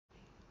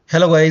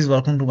Hello guys,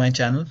 welcome to my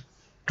channel.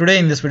 Today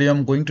in this video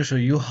I'm going to show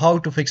you how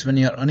to fix when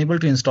you are unable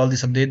to install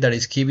this update, that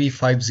is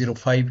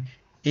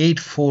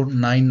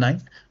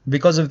KB5058499,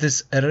 because of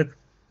this error,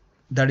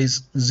 that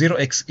is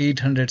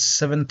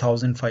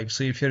 0x80070005.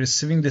 So if you're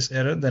receiving this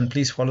error, then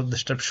please follow the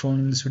steps shown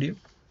in this video.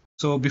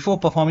 So before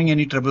performing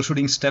any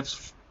troubleshooting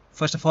steps,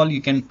 first of all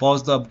you can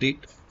pause the update.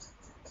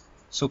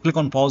 So click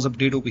on pause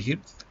update over here,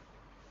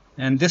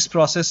 and this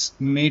process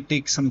may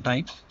take some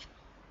time.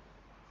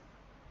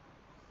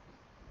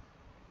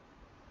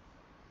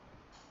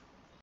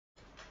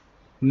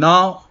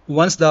 Now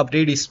once the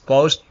update is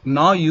paused,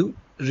 now you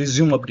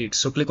resume updates.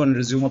 So click on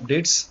resume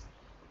updates.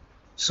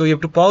 So you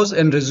have to pause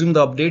and resume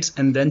the updates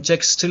and then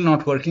check still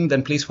not working,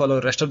 then please follow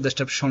the rest of the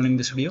steps shown in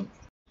this video.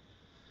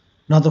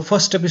 Now the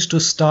first step is to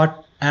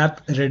start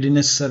app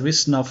readiness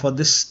service. Now for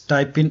this,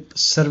 type in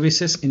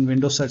services in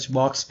Windows search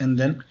box and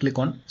then click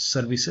on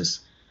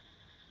services.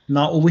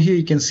 Now over here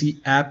you can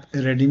see app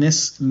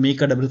readiness.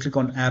 Make a double click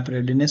on app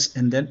readiness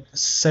and then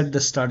set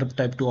the startup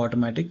type to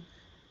automatic.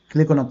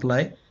 Click on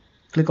apply.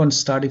 Click on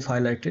start if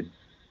highlighted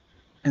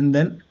and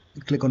then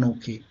click on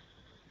OK.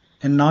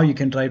 And now you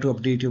can try to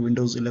update your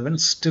Windows 11.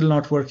 Still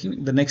not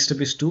working. The next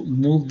step is to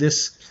move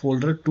this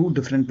folder to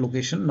different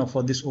location. Now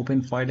for this,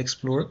 open File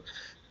Explorer,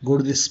 go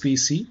to this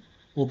PC,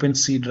 open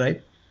C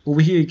drive. Over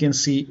here you can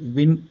see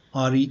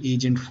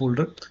WinREAgent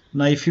folder.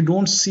 Now if you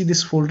don't see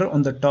this folder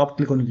on the top,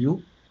 click on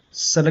View,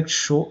 select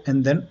Show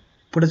and then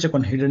put a check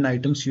on hidden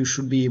items. You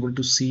should be able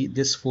to see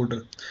this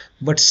folder.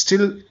 But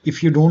still,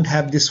 if you don't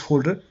have this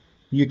folder,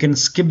 you can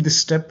skip this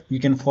step, you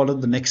can follow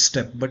the next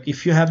step. But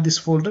if you have this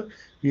folder,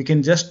 you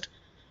can just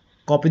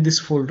copy this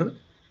folder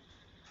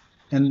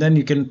and then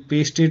you can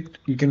paste it.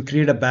 You can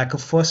create a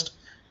backup first.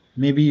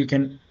 Maybe you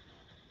can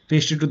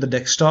paste it to the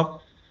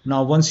desktop.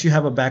 Now once you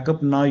have a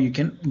backup, now you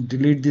can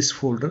delete this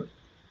folder.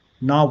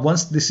 Now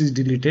once this is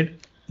deleted,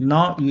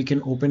 now you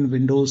can open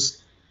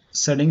Windows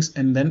settings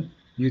and then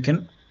you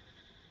can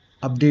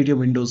update your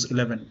Windows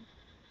 11.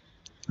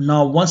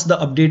 Now once the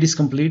update is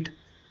complete,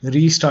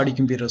 restart your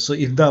computer. So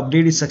if the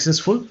update is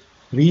successful,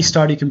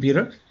 restart your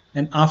computer,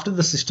 and after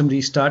the system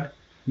restart,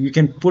 you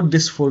can put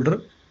this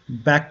folder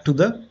back to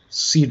the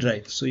C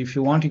drive. So if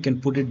you want, you can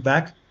put it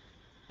back,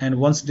 and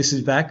once this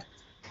is back,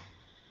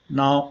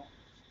 now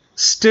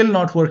still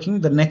not working,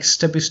 the next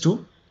step is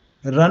to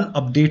run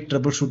update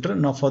troubleshooter.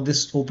 Now for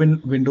this,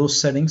 open Windows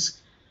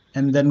settings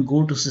and then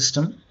go to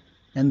system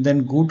and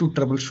then go to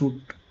troubleshoot,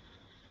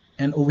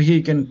 and over here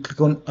you can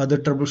click on other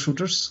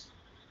troubleshooters.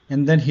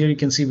 And then here you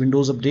can see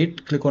Windows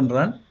Update, click on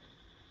Run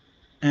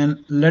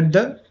and let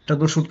the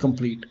troubleshoot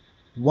complete.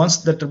 Once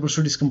the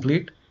troubleshoot is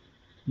complete,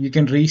 you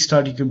can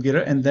restart your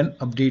computer and then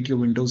update your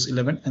Windows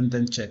 11 and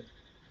then check.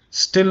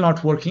 Still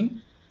not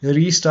working,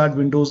 restart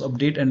Windows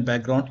Update and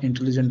Background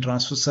Intelligent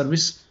Transfer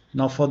Service.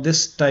 Now for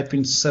this, type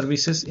in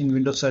services in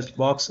Windows search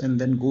box and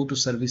then go to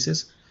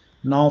services.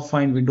 Now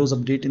find Windows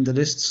Update in the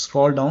list,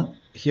 scroll down,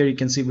 here you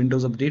can see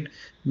Windows Update.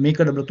 Make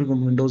a double click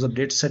on Windows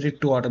Update, set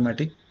it to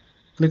automatic,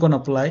 click on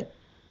apply.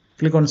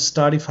 Click on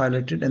start if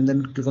highlighted and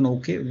then click on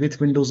OK. With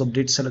Windows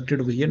Update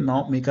selected over here,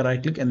 now make a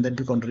right click and then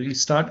click on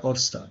restart or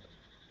start.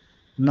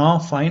 Now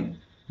find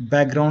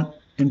background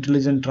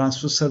intelligent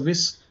transfer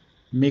service,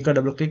 make a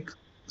double click,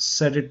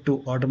 set it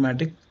to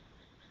automatic,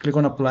 click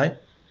on apply,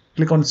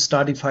 click on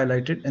start if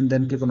highlighted and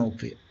then click on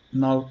OK.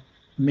 Now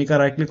make a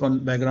right click on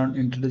background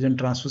intelligent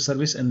transfer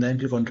service and then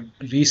click on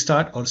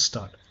restart or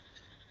start.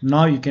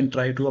 Now you can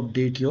try to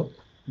update your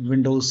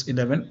Windows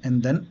 11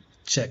 and then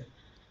check.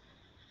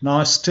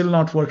 Now still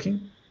not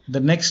working. The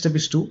next step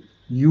is to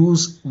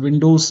use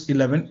Windows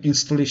 11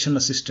 installation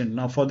assistant.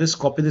 Now for this,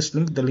 copy this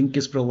link. The link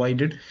is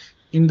provided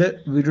in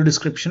the video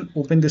description.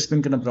 Open this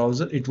link in a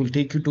browser. It will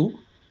take you to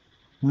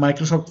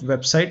Microsoft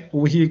website.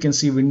 Over here you can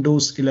see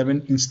Windows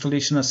 11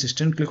 installation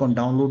assistant. Click on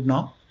download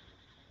now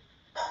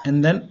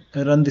and then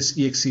run this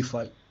exe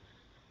file.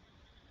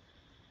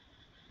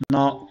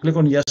 Now click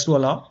on yes to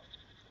allow.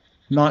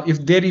 Now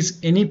if there is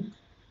any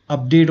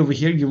update over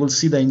here, you will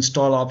see the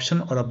install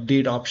option or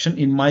update option.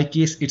 In my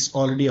case, it's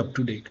already up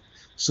to date.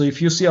 So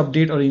if you see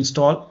update or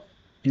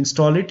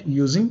install it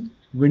using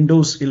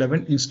Windows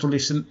 11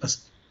 installation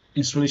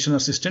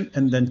assistant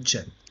and then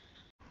check.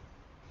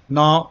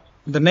 Now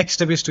the next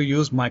step is to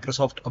use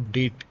Microsoft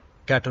Update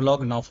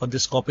Catalog. Now for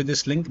this, copy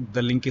this link.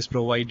 The link is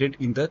provided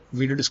in the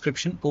video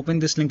description. Open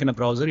this link in a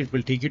browser. It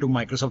will take you to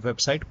Microsoft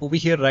website. Over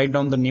here, write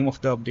down the name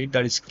of the update,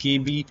 that is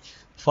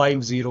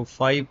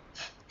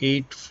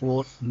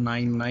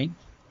KB5058499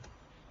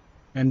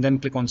 and then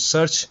click on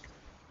search,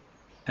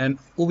 and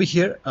over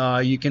here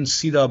you can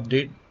see the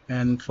update.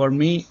 And for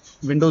me,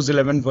 Windows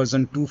 11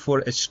 version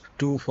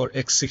 24H2 for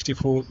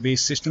x64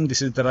 based system,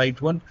 this is the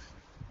right one.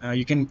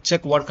 You can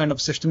check what kind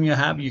of system you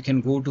have. You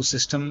can go to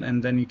system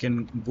and then you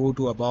can go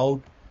to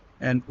about,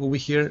 and over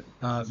here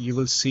you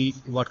will see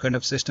what kind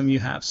of system you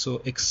have. So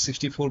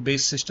x64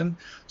 based system,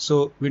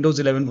 so Windows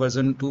 11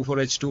 version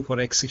 24H2 for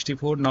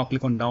x64. Now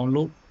click on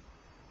download.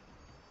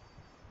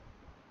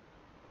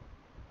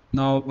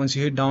 Now once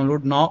you hit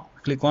download, now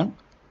click on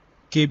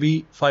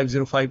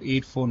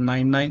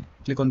KB5058499.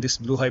 Click on this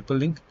blue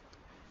hyperlink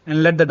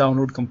and let the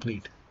download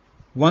complete.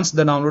 Once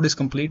the download is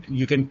complete,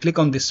 you can click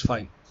on this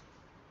file.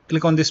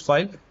 Click on this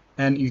file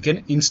and you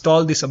can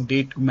install this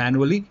update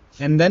manually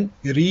and then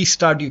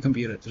restart your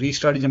computer.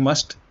 Restart is a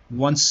must.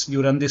 Once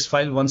you run this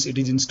file, once it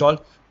is installed,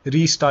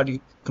 restart your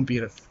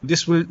computer.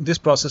 This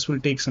process will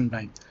take some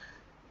time.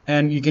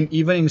 And you can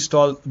even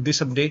install this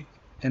update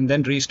and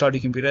then restart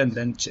your computer and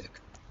then check.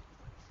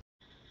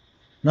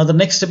 Now the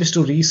next step is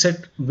to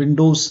reset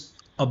Windows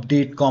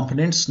update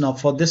components. Now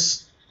for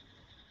this,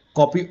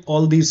 copy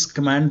all these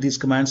commands. These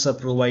commands are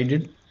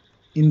provided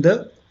in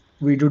the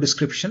video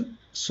description.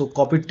 So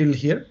copy it till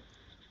here.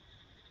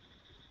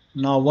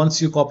 Now once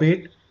you copy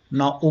it,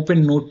 now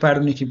open Notepad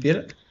on your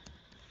computer,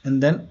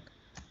 and then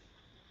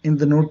in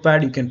the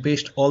Notepad you can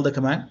paste all the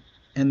command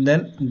and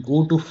then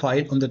go to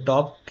File on the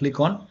top, click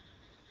on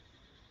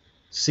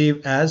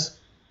Save As,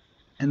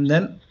 and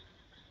then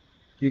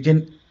you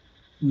can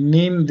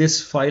name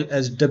this file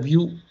as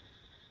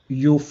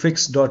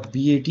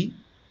wuauserv.bat,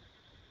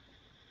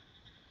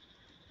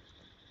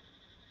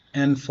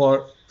 and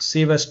for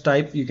save as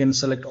type you can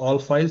select all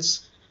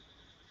files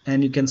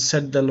and you can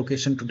set the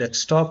location to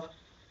desktop.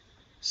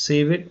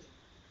 Save it.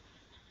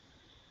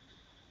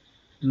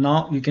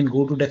 Now you can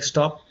go to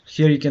desktop.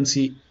 Here you can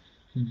see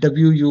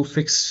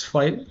wuauserv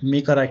file.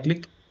 Make a right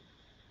click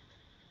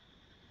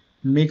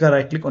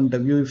on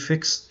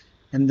wuauserv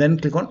and then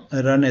click on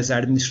Run as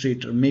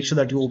Administrator. Make sure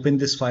that you open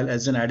this file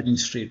as an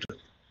administrator.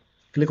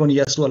 Click on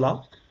Yes to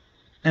allow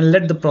and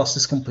let the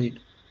process complete.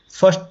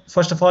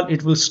 First of all,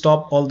 it will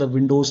stop all the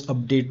Windows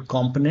update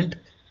component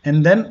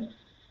and then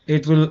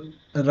it will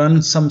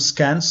run some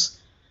scans.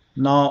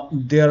 Now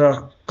there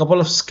are a couple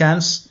of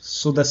scans,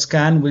 so the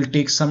scan will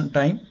take some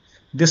time.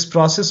 This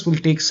process will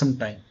take some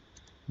time.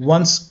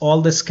 Once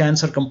all the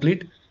scans are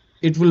complete,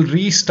 it will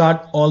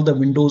restart all the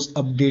Windows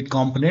update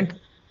component,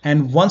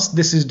 and once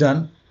this is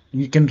done,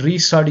 you can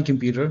restart your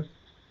computer,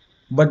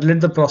 but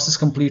let the process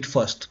complete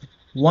first.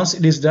 Once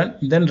it is done,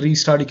 then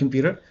restart your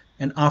computer,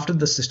 and after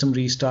the system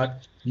restart,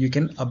 you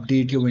can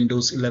update your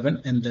Windows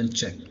 11 and then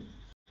check.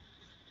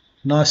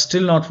 Now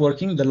still not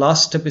working. The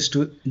last step is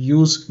to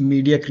use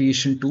media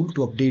creation tool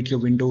to update your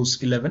Windows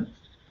 11.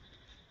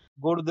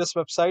 Go to this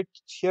website.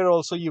 Here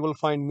also you will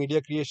find media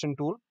creation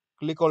tool.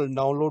 Click on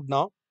download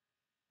now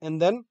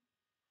and then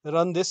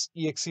run this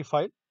exe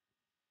file.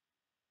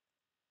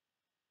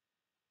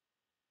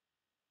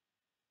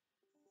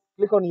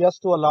 Click on yes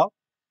to allow.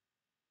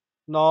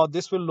 Now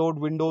this will load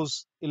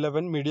Windows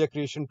 11 media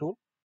creation tool.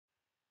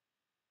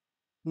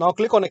 Now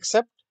click on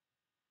accept.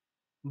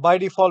 By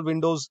default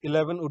Windows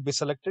 11 would be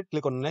selected.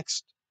 Click on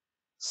next.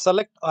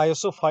 Select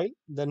ISO file,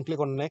 then click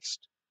on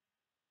next.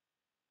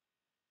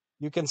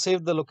 You can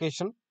save the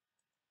location.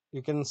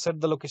 You can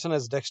set the location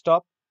as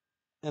desktop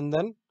and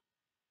then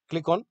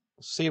click on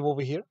save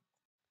over here.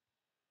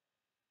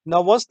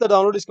 Now once the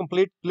download is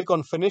complete, click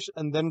on finish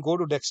and then go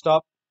to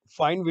desktop,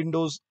 find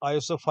Windows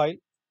ISO file,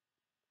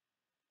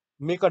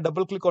 make a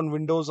double click on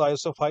Windows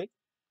ISO file,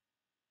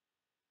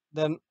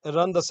 then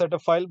run the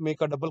setup file,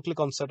 make a double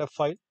click on setup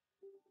file,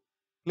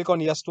 click on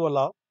yes to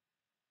allow.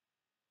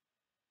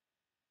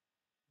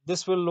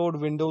 This will load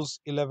Windows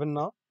 11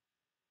 now.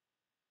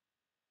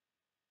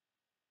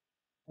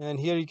 And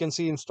here you can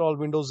see install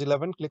Windows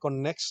 11, click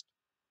on next.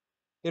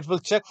 It will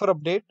check for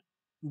update,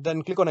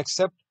 then click on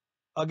accept.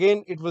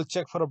 Again, it will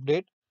check for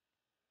update.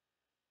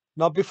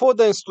 Now before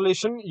the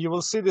installation, you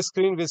will see the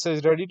screen which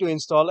says ready to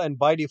install, and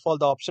by default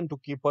the option to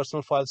keep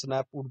personal files and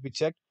app would be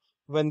checked.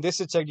 When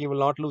this is checked, you will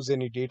not lose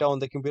any data on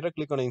the computer.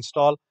 Click on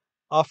install.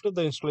 After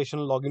the installation,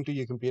 log into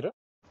your computer.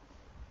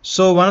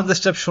 So one of the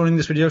steps shown in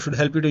this video should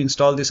help you to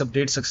install this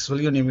update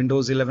successfully on your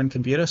Windows 11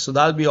 computer. So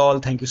that'll be all.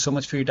 Thank you so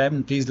much for your time,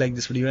 and please like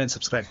this video and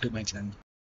subscribe to my channel.